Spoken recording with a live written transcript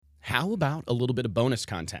how about a little bit of bonus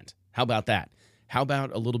content? How about that? How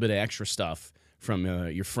about a little bit of extra stuff from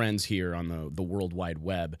your friends here on the World Wide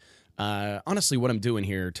Web? Honestly, what I'm doing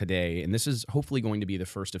here today, and this is hopefully going to be the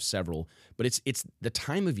first of several, but it's the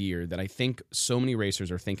time of year that I think so many racers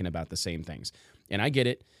are thinking about the same things. And I get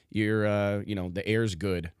it. You're, the air's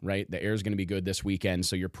good, right? The air's going to be good this weekend,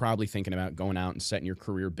 so you're probably thinking about going out and setting your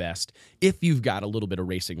career best if you've got a little bit of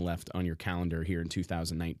racing left on your calendar here in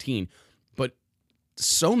 2019. But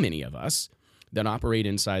so many of us that operate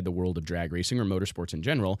inside the world of drag racing or motorsports in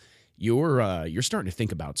general, you're starting to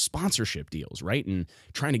think about sponsorship deals, right? And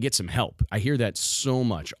trying to get some help. I hear that so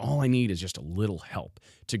much. All I need is just a little help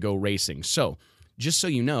to go racing. So just so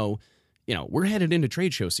you know, we're headed into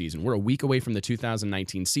trade show season. We're a week away from the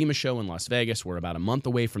 2019 SEMA show in Las Vegas. We're about a month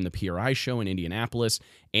away from the PRI show in Indianapolis.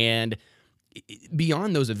 And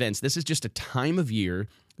beyond those events, this is just a time of year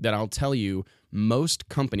that I'll tell you most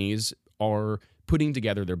companies are putting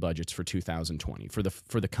together their budgets for 2020, for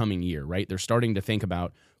the coming year, right? They're starting to think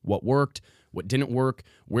about what worked, what didn't work,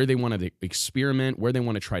 where they want to experiment, where they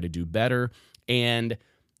want to try to do better. And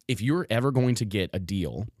if you're ever going to get a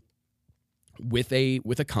deal with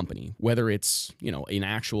a company, whether it's, an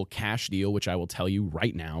actual cash deal, which I will tell you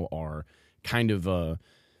right now are kind of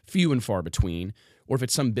few and far between, or if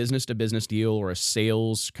it's some business to business deal or a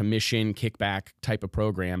sales commission kickback type of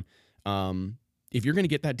program, if you're going to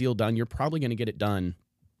get that deal done, you're probably going to get it done,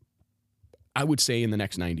 I would say, in the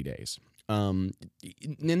next 90 days. And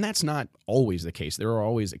that's not always the case. There are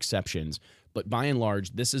always exceptions. But by and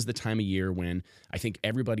large, this is the time of year when I think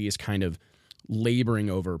everybody is kind of laboring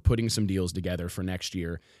over putting some deals together for next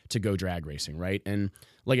year to go drag racing, right? And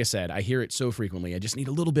like I said, I hear it so frequently. I just need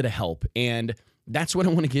a little bit of help. And that's what I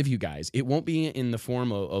want to give you guys. It won't be in the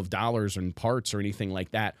form of dollars and parts or anything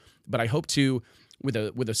like that. But I hope to, with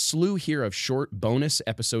a slew here of short bonus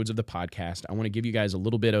episodes of the podcast, I want to give you guys a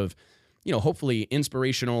little bit of, hopefully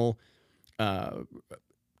inspirational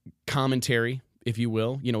commentary, if you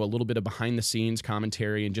will, a little bit of behind the scenes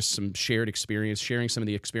commentary and just some shared experience, sharing some of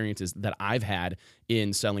the experiences that I've had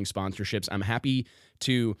in selling sponsorships. I'm happy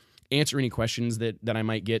to answer any questions that I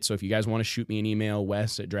might get. So if you guys want to shoot me an email,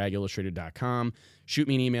 wes@dragillustrated.com, shoot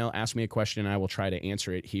me an email, ask me a question, and I will try to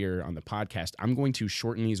answer it here on the podcast. I'm going to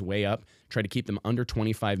shorten these way up, try to keep them under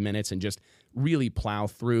 25 minutes and just really plow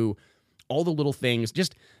through all the little things,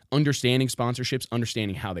 just understanding sponsorships,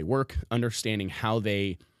 understanding how they work, understanding how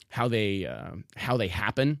they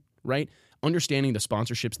happen, right? Understanding the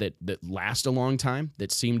sponsorships that last a long time,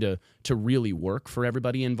 that seem to really work for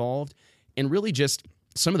everybody involved, and really just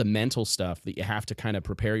some of the mental stuff that you have to kind of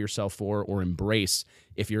prepare yourself for or embrace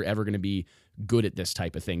if you're ever going to be good at this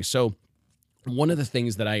type of thing. So one of the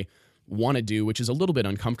things that I want to do, which is a little bit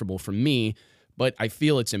uncomfortable for me, but I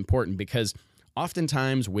feel it's important because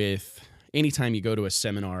oftentimes anytime you go to a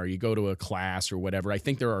seminar, you go to a class or whatever, I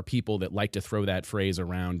think there are people that like to throw that phrase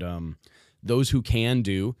around, those who can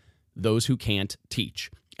do, those who can't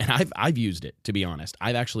teach. And I've used it, to be honest.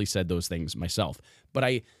 I've actually said those things myself. But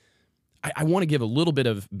I want to give a little bit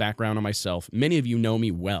of background on myself. Many of you know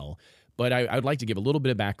me well, but I would like to give a little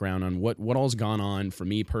bit of background on what all's gone on for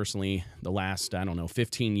me personally the last,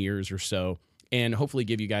 15 years or so, and hopefully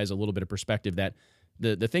give you guys a little bit of perspective that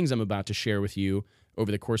the things I'm about to share with you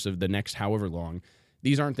over the course of the next however long,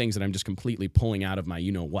 these aren't things that I'm just completely pulling out of my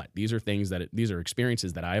you-know-what. These are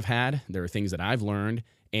experiences that I've had. There are things that I've learned,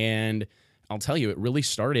 and I'll tell you, it really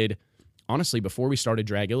started honestly before we started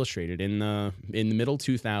Drag Illustrated in the middle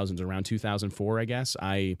 2000s, around 2004, I guess.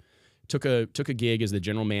 I took a gig as the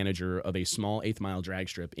general manager of a small 8th Mile drag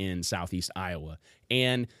strip in southeast Iowa,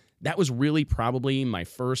 and that was really probably my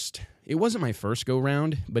first. It wasn't my first go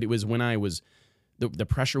round, but it was when I was. The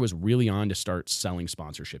pressure was really on to start selling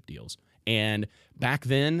sponsorship deals. And back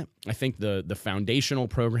then, I think the foundational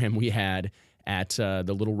program we had at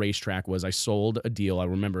the little racetrack was I sold a deal. I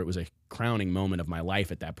remember it was a crowning moment of my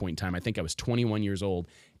life at that point in time. I think I was 21 years old,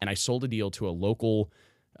 and I sold a deal to a local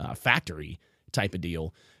factory type of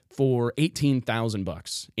deal for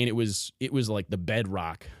 $18,000, and it was like the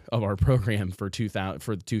bedrock of our program for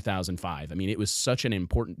 2005. I mean, it was such an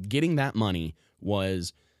important. Getting that money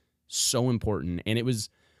was so important. And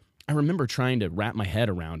I remember trying to wrap my head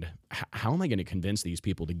around how am I going to convince these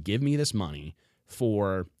people to give me this money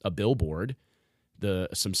for a billboard,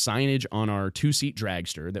 some signage on our 2-seat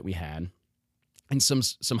dragster that we had, and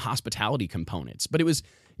some hospitality components. But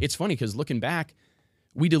it's funny because looking back,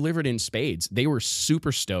 we delivered in spades. They were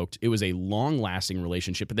super stoked. It was a long-lasting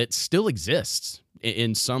relationship that still exists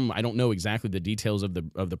in some. I don't know exactly the details of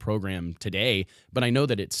the program today, but I know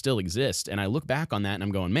that it still exists. And I look back on that and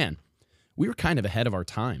I'm going, man, we were kind of ahead of our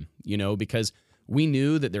time, because we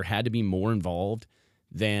knew that there had to be more involved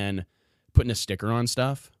than putting a sticker on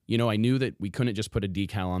stuff. I knew that we couldn't just put a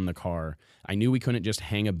decal on the car. I knew we couldn't just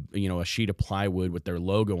hang a sheet of plywood with their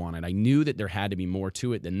logo on it. I knew that there had to be more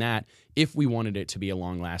to it than that if we wanted it to be a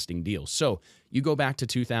long-lasting deal. So you go back to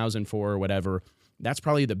 2004 or whatever, that's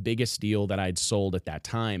probably the biggest deal that I'd sold at that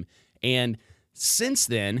time. And since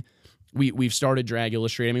then, we've started Drag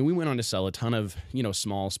Illustrated. I mean, we went on to sell a ton of,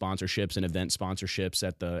 small sponsorships and event sponsorships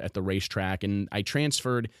at the racetrack, and I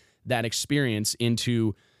transferred that experience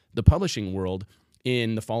into the publishing world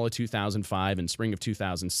in the fall of 2005 and spring of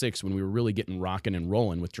 2006 when we were really getting rocking and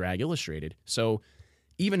rolling with Drag Illustrated. So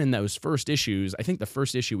even in those first issues, I think the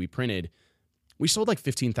first issue we printed, we sold like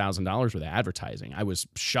 $15,000 worth of advertising. I was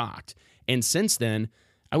shocked. And since then,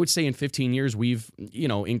 I would say in 15 years, we've,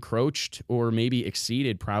 encroached or maybe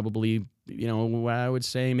exceeded probably, I would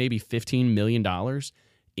say maybe $15 million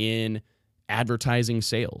in advertising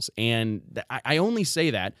sales. And I only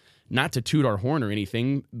say that not to toot our horn or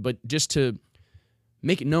anything, but just to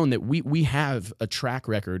make it known that we have a track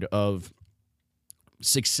record of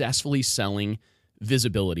successfully selling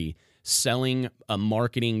visibility, selling a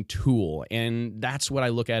marketing tool. And that's what I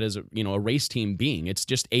look at as a race team being. It's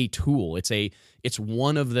just a tool. It's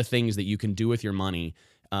one of the things that you can do with your money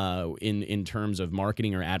in terms of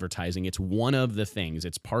marketing or advertising. It's one of the things.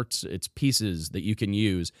 It's parts, it's pieces that you can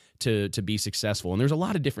use to be successful. And there's a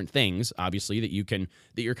lot of different things, obviously, that you're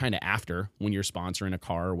kind of after when you're sponsoring a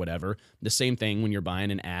car or whatever. The same thing when you're buying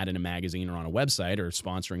an ad in a magazine or on a website or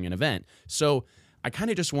sponsoring an event. So I kind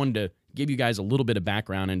of just wanted to give you guys a little bit of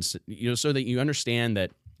background and so that you understand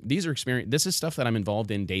that these are this is stuff that I'm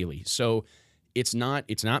involved in daily. So it's not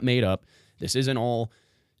made up. This isn't all.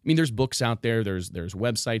 I mean, there's books out there. There's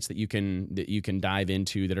websites that you can dive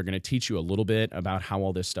into that are going to teach you a little bit about how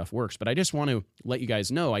all this stuff works. But I just want to let you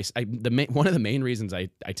guys know. One of the main reasons I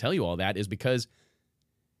tell you all that is because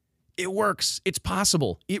it works. It's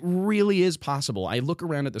possible. It really is possible. I look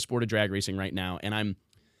around at the sport of drag racing right now, and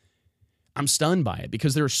I'm stunned by it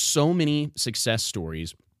because there are so many success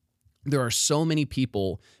stories. There are so many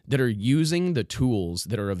people that are using the tools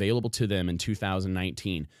that are available to them in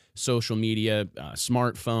 2019. Social media,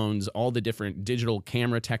 smartphones, all the different digital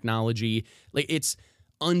camera technology. Like, it's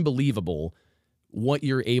unbelievable what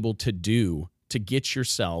you're able to do to get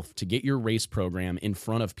your race program in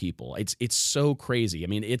front of people. It's so crazy. I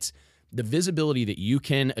mean, it's the visibility that you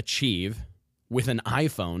can achieve with an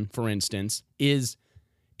iPhone, for instance,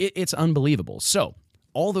 it's unbelievable. So,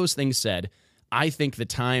 all those things said, I think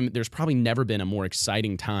there's probably never been a more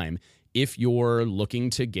exciting time if you're looking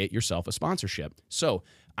to get yourself a sponsorship. So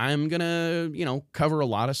I'm going to, cover a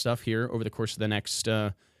lot of stuff here over the course of the next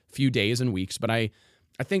few days and weeks. But I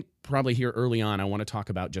think probably here early on, I want to talk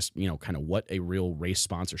about just, kind of what a real race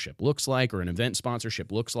sponsorship looks like or an event sponsorship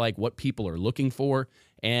looks like, what people are looking for.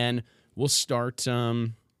 And we'll start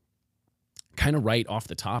kind of right off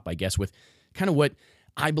the top, I guess, with kind of what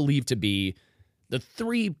I believe to be the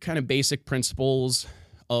three kind of basic principles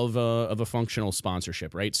of a functional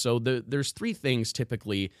sponsorship, right? So there's three things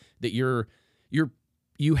typically that you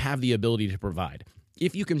have the ability to provide.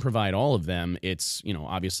 If you can provide all of them, it's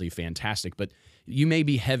obviously fantastic. But you may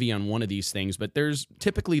be heavy on one of these things. But there's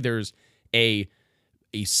a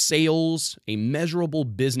sales, a measurable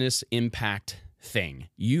business impact thing.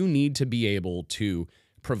 You need to be able to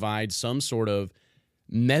provide some sort of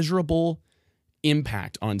measurable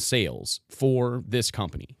impact on sales for this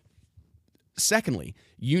company. Secondly,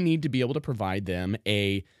 you need to be able to provide them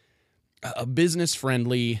a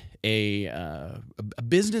business-friendly,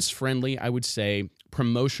 I would say,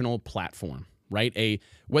 promotional platform, right?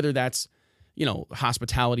 Whether that's,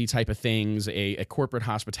 hospitality type of things, a corporate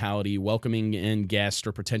hospitality, welcoming in guests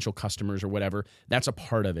or potential customers or whatever, that's a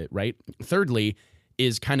part of it, right? Thirdly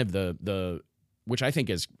is kind of the which I think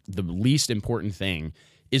is the least important thing,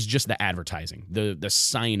 is just the advertising, the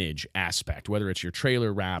signage aspect, whether it's your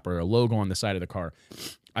trailer wrap or a logo on the side of the car.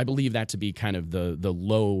 I believe that to be kind of the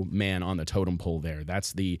low man on the totem pole there.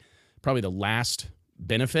 That's probably the last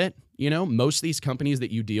benefit. Most of these companies that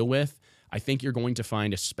you deal with, I think you're going to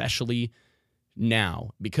find, especially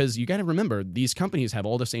now, because you got to remember, these companies have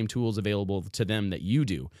all the same tools available to them that you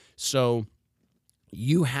do. So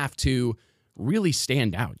you have to really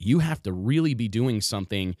stand out. You have to really be doing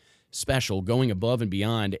something special, going above and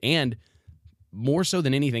beyond, and more so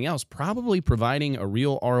than anything else, probably providing a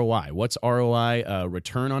real ROI. What's ROI?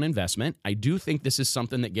 Return on investment. I do think this is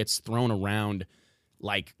something that gets thrown around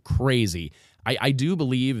like crazy. I do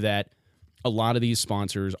believe that a lot of these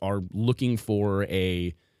sponsors are looking for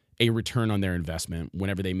a return on their investment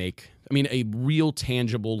whenever they make, a real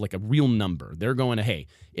tangible, like a real number. They're going to, hey,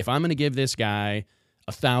 if I'm going to give this guy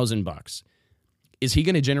 $1,000, Is he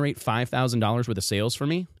going to generate $5,000 worth of sales for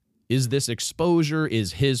me? Is this exposure?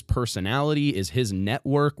 Is his personality? Is his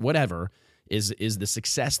network? Whatever. Is the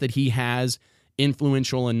success that he has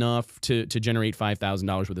influential enough to generate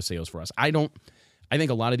 $5,000 worth of sales for us? I think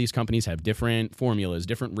a lot of these companies have different formulas,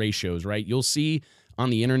 different ratios, right? You'll see on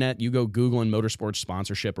the internet, you go Google and motorsports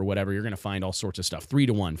sponsorship or whatever, you're going to find all sorts of stuff,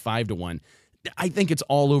 3-to-1, 5-to-1. I think it's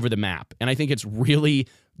all over the map. And I think it's really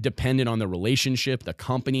dependent on the relationship, the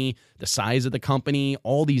company, the size of the company,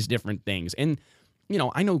 all these different things. And,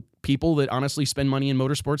 I know people that honestly spend money in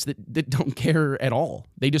motorsports that don't care at all.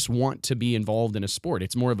 They just want to be involved in a sport.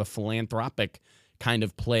 It's more of a philanthropic kind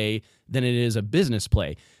of play than it is a business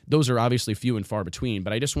play. Those are obviously few and far between,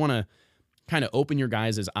 but I just want to kind of open your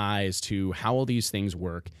guys' eyes to how all these things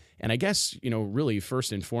work. And I guess, really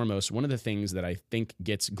first and foremost, one of the things that I think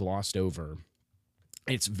gets glossed over,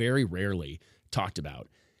 it's very rarely talked about.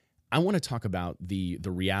 I want to talk about the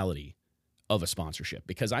reality of a sponsorship,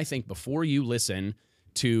 because I think before you listen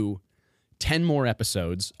to 10 more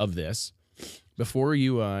episodes of this, before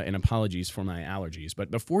you, and apologies for my allergies,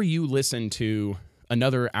 but before you listen to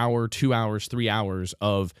another hour, 2 hours, 3 hours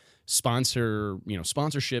of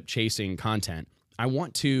sponsorship chasing content, I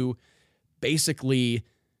want to basically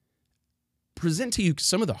present to you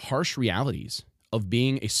some of the harsh realities of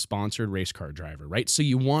being a sponsored race car driver, right? So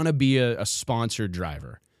you want to be a sponsored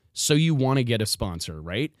driver. So you want to get a sponsor,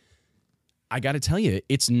 right? I got to tell you,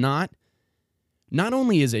 it's not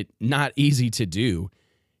only is it not easy to do,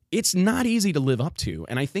 it's not easy to live up to.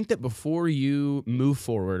 And I think that before you move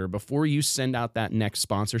forward, or before you send out that next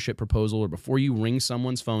sponsorship proposal, or before you ring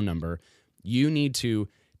someone's phone number, you need to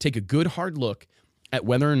take a good hard look at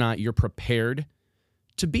whether or not you're prepared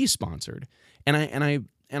to be sponsored. And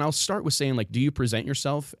I'll start with saying, do you present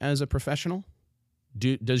yourself as a professional?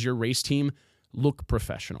 Does your race team look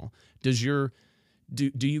professional?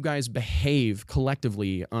 Do you guys behave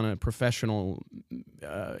collectively on a professional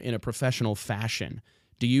in a professional fashion?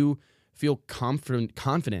 Do you feel confident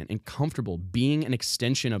and comfortable being an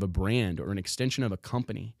extension of a brand or an extension of a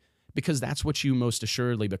company? Because that's what you most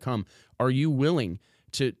assuredly become. Are you willing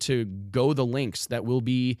to go the lengths that will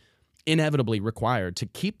be inevitably required to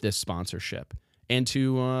keep this sponsorship and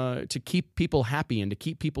to keep people happy and to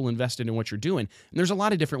keep people invested in what you're doing? And there's a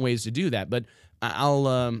lot of different ways to do that, but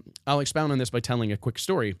I'll expound on this by telling a quick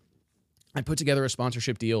story. I put together a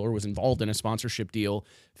sponsorship deal, or was involved in a sponsorship deal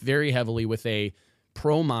very heavily with a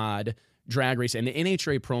Pro Mod drag race and the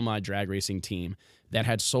NHRA Pro Mod drag racing team that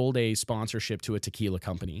had sold a sponsorship to a tequila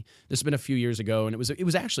company. This has been a few years ago, and it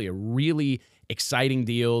was actually a really exciting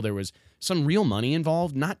deal. There was some real money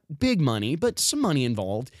involved, not big money, but some money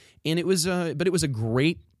involved, and it was a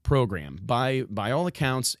great program. By all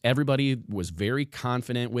accounts, everybody was very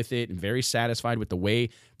confident with it and very satisfied with the way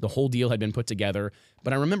the whole deal had been put together.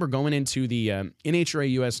 But I remember going into the NHRA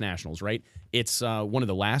US Nationals, right? It's one of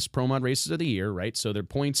the last Pro Mod races of the year, right? So there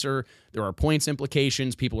are points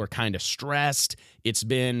implications. People are kind of stressed. It's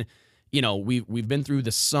been, we've been through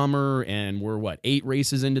the summer, and we're 8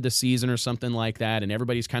 races into the season or something like that, and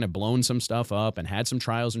everybody's kind of blown some stuff up and had some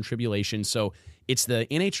trials and tribulations. So it's the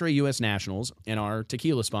NHRA US Nationals, and our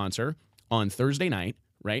tequila sponsor on Thursday night,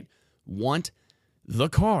 right, want the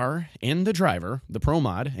car and the driver, the Pro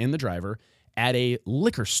Mod and the driver, at a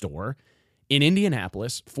liquor store in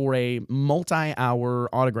Indianapolis for a multi-hour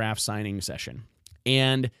autograph signing session.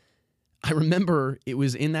 And I remember it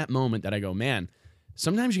was in that moment that I go, man,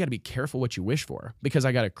 sometimes you got to be careful what you wish for, because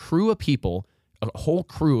I got a crew of people, a whole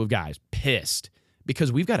crew of guys pissed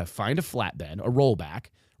because we've got to find a flatbed, a rollback,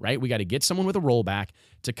 right? We got to get someone with a rollback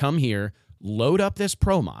to come here, load up this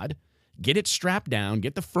Pro Mod, get it strapped down,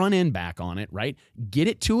 get the front end back on it, right? Get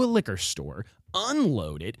it to a liquor store,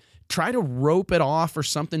 unload it, try to rope it off or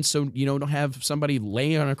something so don't have somebody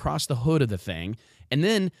laying across the hood of the thing. And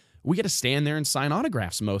then we got to stand there and sign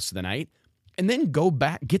autographs most of the night, and then go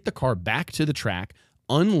back, get the car back to the track,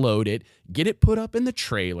 unload it, get it put up in the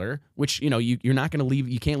trailer, which, you're not going to leave,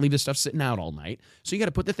 you can't leave this stuff sitting out all night. So you got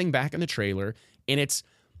to put the thing back in the trailer, and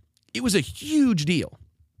it was a huge deal.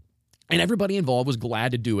 And everybody involved was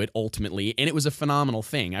glad to do it ultimately, and it was a phenomenal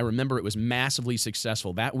thing. I remember it was massively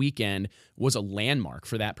successful. That weekend was a landmark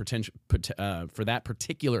for that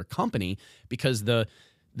particular company, because the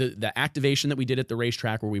activation that we did at the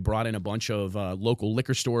racetrack, where we brought in a bunch of local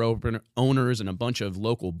liquor store owners and a bunch of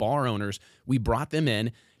local bar owners, we brought them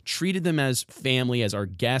in, treated them as family, as our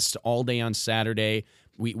guests all day on Saturday.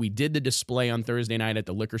 We did the display on Thursday night at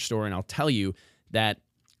the liquor store, and I'll tell you that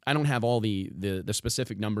I don't have all the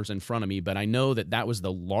specific numbers in front of me, but I know that was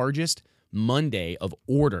the largest Monday of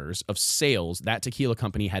orders of sales that tequila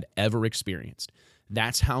company had ever experienced.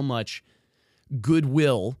 That's how much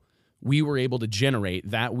goodwill we were able to generate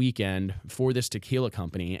that weekend for this tequila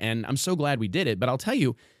company. And I'm so glad we did it. But I'll tell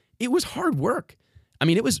you, it was hard work. I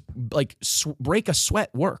mean, it was like break a sweat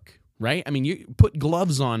work, right? I mean, you put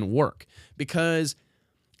gloves on work because,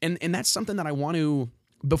 and that's something that I want to,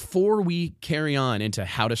 before we carry on into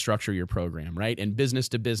how to structure your program, right? And business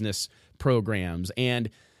to business programs and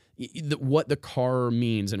what the car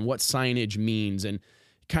means and what signage means and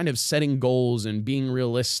kind of setting goals and being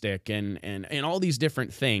realistic and all these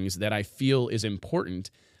different things that I feel is important.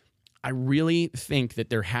 I really think that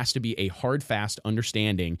there has to be a hard, fast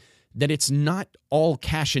understanding that it's not all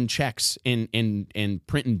cash and checks and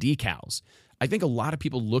print and decals. I think a lot of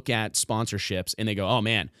people look at sponsorships and they go, oh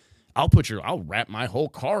man, I'll wrap my whole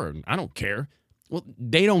car and I don't care. Well,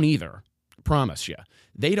 they don't either. Promise you.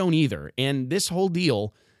 They don't either. And this whole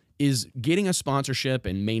deal is getting a sponsorship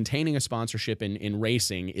and maintaining a sponsorship in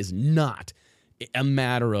racing is not a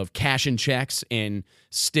matter of cash and checks and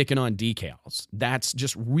sticking on decals. That's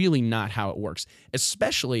just really not how it works,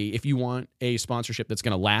 especially if you want a sponsorship that's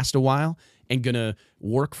going to last a while and going to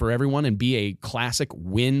work for everyone and be a classic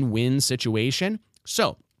win-win situation.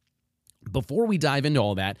 So before we dive into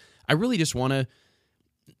all that, I really just want to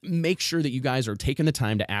make sure that you guys are taking the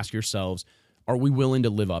time to ask yourselves, are we willing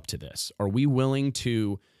to live up to this? Are we willing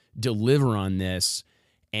to deliver on this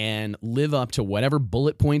and live up to whatever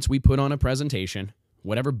bullet points we put on a presentation,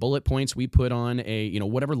 whatever bullet points we put on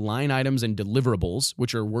whatever line items and deliverables,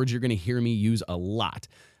 which are words you're going to hear me use a lot.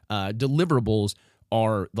 Deliverables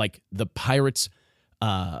are like the Pirates'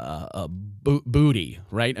 booty,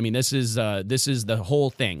 right? I mean, this is the whole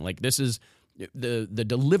thing. Like this is the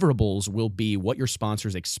deliverables will be what your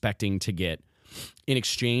sponsor's expecting to get in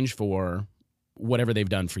exchange for whatever they've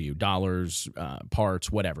done for you, dollars, parts,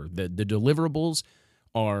 whatever. The deliverables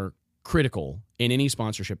are critical in any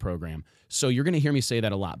sponsorship program. So you're going to hear me say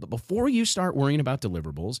that a lot. But before you start worrying about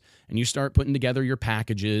deliverables and you start putting together your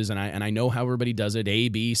packages, and I know how everybody does it, A,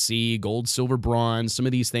 B, C, gold, silver, bronze, some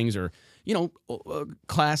of these things are,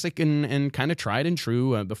 classic and kind of tried and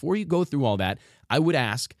true. Before you go through all that, I would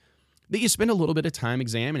ask that you spend a little bit of time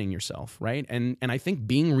examining yourself, right? And I think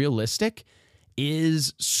being realistic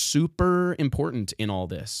is super important in all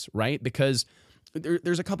this, right? Because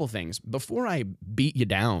there's a couple things. Before I beat you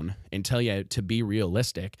down and tell you to be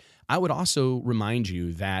realistic, I would also remind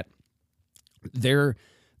you that there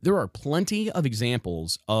are plenty of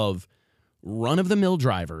examples of run-of-the-mill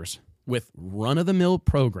drivers with run-of-the-mill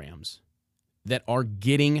programs that are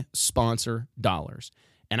getting sponsor dollars.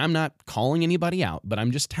 And I'm not calling anybody out, but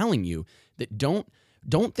I'm just telling you that don't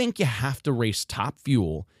think you have to race Top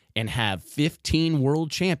Fuel and have 15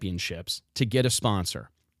 world championships to get a sponsor.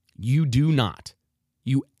 You do not.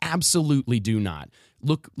 You absolutely do not.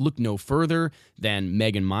 Look no further than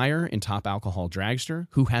Megan Meyer in Top Alcohol Dragster,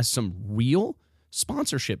 who has some real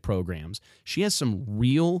sponsorship programs. She has some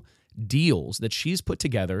real deals that she's put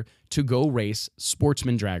together to go race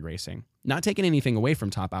sportsman drag racing. Not taking anything away from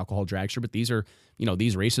Top Alcohol Dragster, but these are,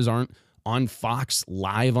 these races aren't on Fox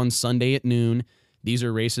live on Sunday at noon. These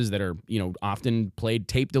are races that are, often played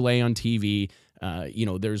tape delay on TV.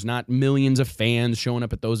 There's not millions of fans showing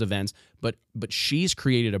up at those events, but she's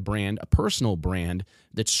created a brand, a personal brand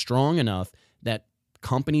that's strong enough that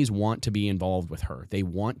companies want to be involved with her. They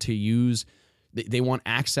want to they want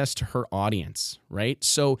access to her audience, right?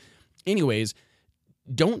 So anyways,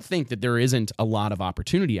 don't think that there isn't a lot of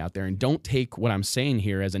opportunity out there, and don't take what I'm saying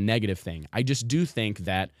here as a negative thing. I just do think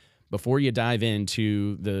that before you dive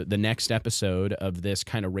into the next episode of this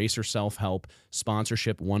kind of Racer Self-Help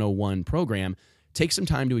Sponsorship 101 program, take some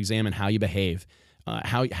time to examine how you behave,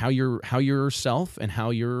 how yourself and how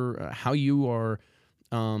you are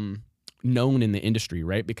known in the industry,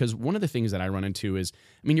 right? Because one of the things that I run into is,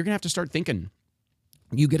 you're going to have to start thinking.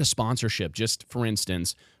 You get a sponsorship, just for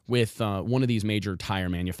instance, with one of these major tire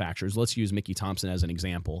manufacturers. Let's use Mickey Thompson as an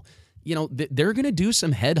example. They're going to do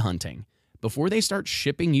some headhunting before they start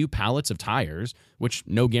shipping you pallets of tires, which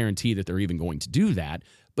no guarantee that they're even going to do that.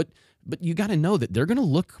 But you got to know that they're going to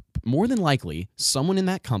look, more than likely, someone in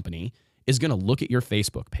that company is going to look at your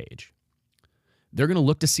Facebook page. They're going to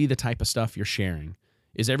look to see the type of stuff you're sharing.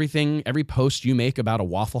 Is every post you make about a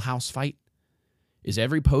Waffle House fight? Is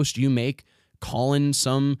every post you make calling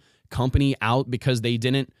some company out because they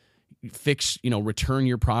didn't return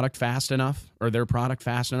your product fast enough, or their product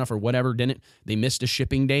fast enough, or whatever, they missed a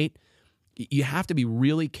shipping date? You have to be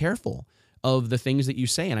really careful of the things that you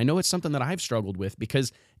say. And I know it's something that I've struggled with,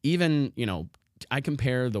 because even, I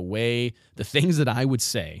compare the things that I would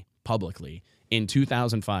say publicly in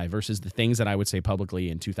 2005 versus the things that I would say publicly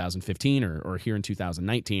in 2015 or here in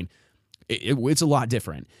 2019. It's a lot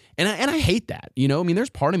different. And I hate that. There's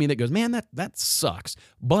part of me that goes, man, that sucks.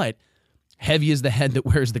 But Heavy is the head that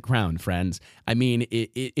wears the crown, friends. I mean,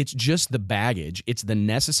 it's just the baggage. It's the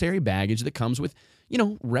necessary baggage that comes with,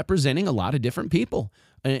 representing a lot of different people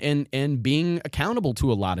and being accountable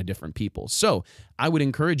to a lot of different people. So I would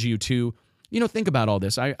encourage you to, think about all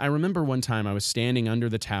this. I remember one time I was standing under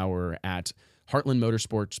the tower at Heartland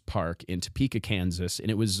Motorsports Park in Topeka, Kansas, and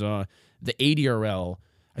it was the ADRL.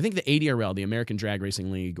 I think the ADRL, the American Drag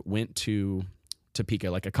Racing League, went to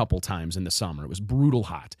Topeka like a couple times in the summer. It was brutal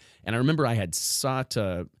hot. And I remember I had sought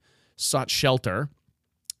shelter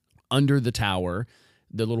under the tower,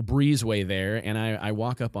 the little breezeway there, and I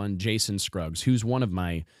walk up on Jason Scruggs, who's one of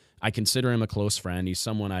I consider him a close friend. He's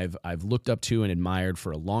someone I've looked up to and admired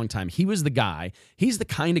for a long time. He's the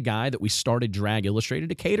kind of guy that we started Drag Illustrated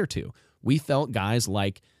to cater to. We felt guys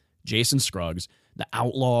like Jason Scruggs, the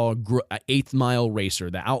outlaw eighth mile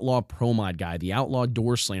racer, the outlaw pro mod guy, the outlaw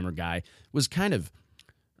door slammer guy, was kind of,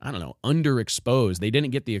 underexposed. They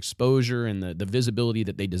didn't get the exposure and the visibility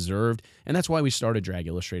that they deserved, and that's why we started Drag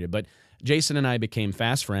Illustrated. But Jason and I became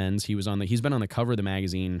fast friends. He's been on the cover of the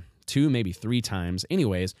magazine 2, maybe 3 times.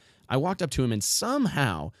 Anyways, I walked up to him, and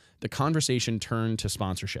somehow the conversation turned to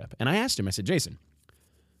sponsorship. And I asked him, I said, Jason,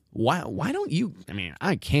 why don't you,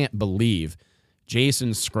 I can't believe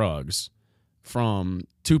Jason Scruggs from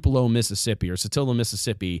Tupelo, Mississippi, or Satilla,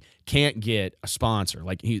 Mississippi, can't get a sponsor.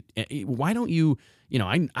 Like, why don't you,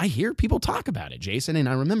 I hear people talk about it, Jason. And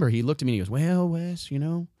I remember he looked at me and he goes, well, Wes,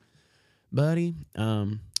 buddy,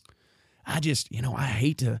 I just, I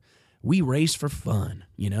hate to, we race for fun,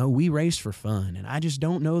 we race for fun. And I just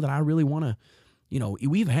don't know that I really want to,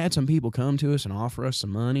 we've had some people come to us and offer us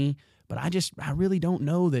some money, but I really don't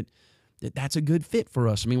know that's a good fit for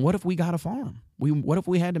us. What if we got a farm? What if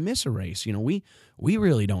we had to miss a race? We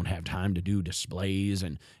really don't have time to do displays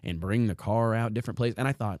and bring the car out different places. And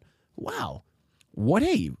I thought, wow, what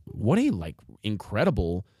a like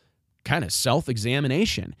incredible kind of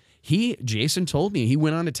self-examination. Jason told me, he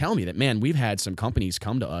went on to tell me that, man, we've had some companies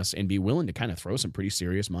come to us and be willing to kind of throw some pretty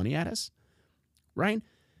serious money at us, right?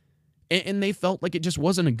 And they felt like it just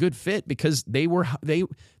wasn't a good fit because they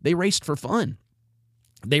raced for fun.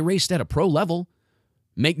 They raced at a pro level.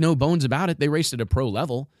 Make no bones about it. They raced at a pro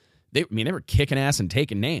level. They were kicking ass and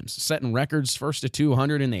taking names, setting records, first to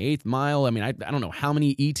 200 in the 8th mile. I don't know how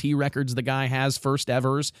many ET records the guy has, first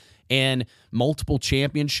evers, and multiple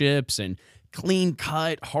championships, and clean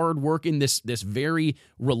cut, hard working, this very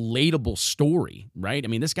relatable story, right?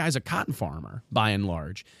 This guy's a cotton farmer by and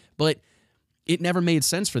large, but it never made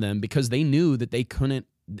sense for them because they knew that they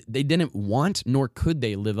didn't want nor could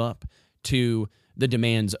they live up to the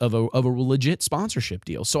demands of a legit sponsorship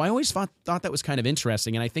deal. So I always thought that was kind of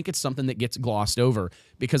interesting, and I think it's something that gets glossed over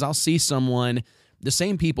because I'll see someone, the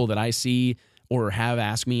same people that I see or have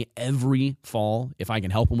asked me every fall if I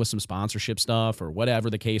can help them with some sponsorship stuff or whatever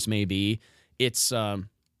the case may be. It's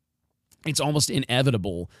almost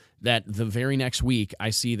inevitable that the very next week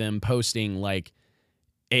I see them posting like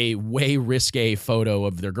a way risque photo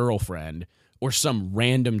of their girlfriend or some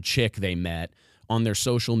random chick they met on their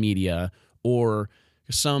social media, or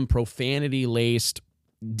some profanity-laced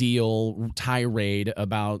tirade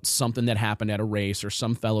about something that happened at a race or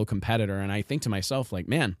some fellow competitor. And I think to myself, like,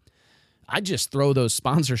 man, I just throw those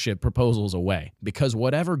sponsorship proposals away because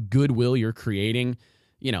whatever goodwill you're creating,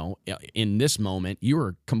 in this moment, you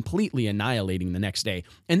are completely annihilating the next day.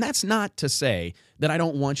 And that's not to say that I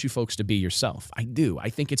don't want you folks to be yourself. I do. I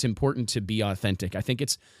think it's important to be authentic. I think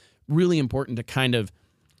it's really important to kind of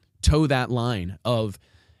toe that line of,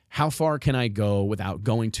 how far can I go without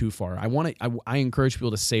going too far? I encourage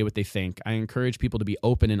people to say what they think. I encourage people to be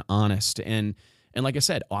open and honest. And like I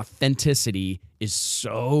said, authenticity is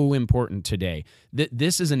so important today.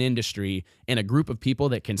 This is an industry and a group of people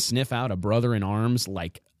that can sniff out a brother in arms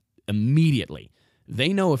like immediately.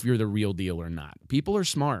 They know if you're the real deal or not. People are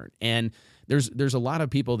smart. And there's a lot of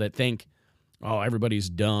people that think, oh, everybody's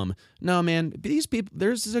dumb. No, man, these people,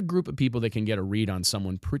 there's a group of people that can get a read on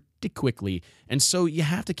someone pretty quickly. And so you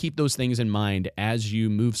have to keep those things in mind as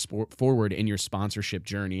you move forward in your sponsorship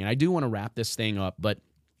journey. And I do want to wrap this thing up, but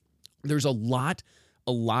there's a lot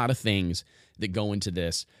of things that go into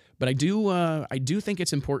this. But I do think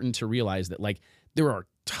it's important to realize that, like, there are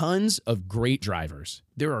tons of great drivers.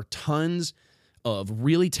 There are tons of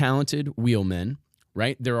really talented wheelmen,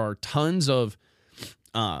 right? There are tons of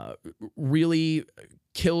really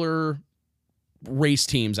killer race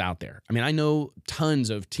teams out there. I know tons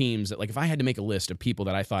of teams that, like, if I had to make a list of people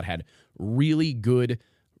that I thought had really good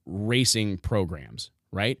racing programs,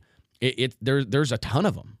 right? There's a ton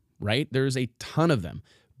of them, right? There's a ton of them,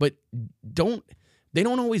 but they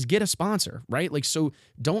don't always get a sponsor, right? Like, so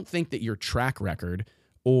don't think that your track record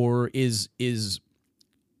or is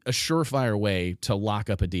a surefire way to lock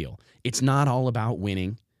up a deal. It's not all about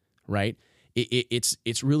winning, right?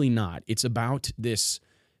 It's really not. It's about this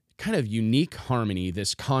kind of unique harmony,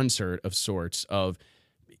 this concert of sorts of,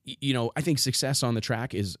 I think success on the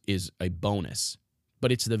track is a bonus,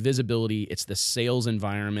 but it's the visibility, it's the sales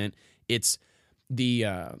environment, it's the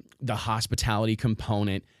hospitality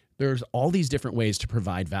component. There's all these different ways to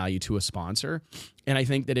provide value to a sponsor, and I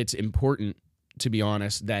think that it's important, to be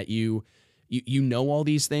honest, that you know all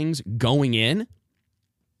these things going in.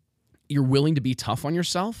 You're willing to be tough on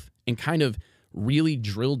yourself and kind of really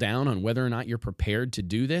drill down on whether or not you're prepared to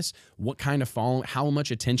do this. What kind of follow? How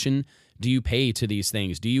much attention do you pay to these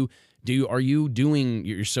things? Are you doing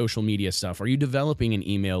your social media stuff? Are you developing an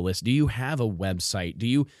email list? Do you have a website? Do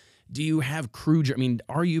you have crew? I mean,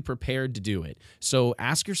 are you prepared to do it? So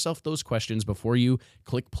ask yourself those questions before you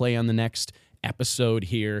click play on the next episode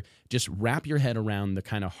here. Just wrap your head around the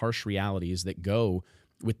kind of harsh realities that go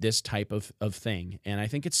with this type of thing. And I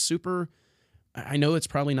think it's super, I know it's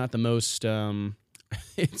probably not the most,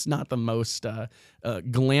 it's not the most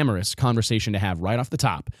glamorous conversation to have right off the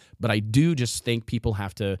top, but I do just think people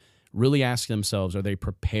have to really ask themselves, are they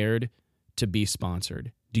prepared to be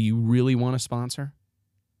sponsored? Do you really want a sponsor?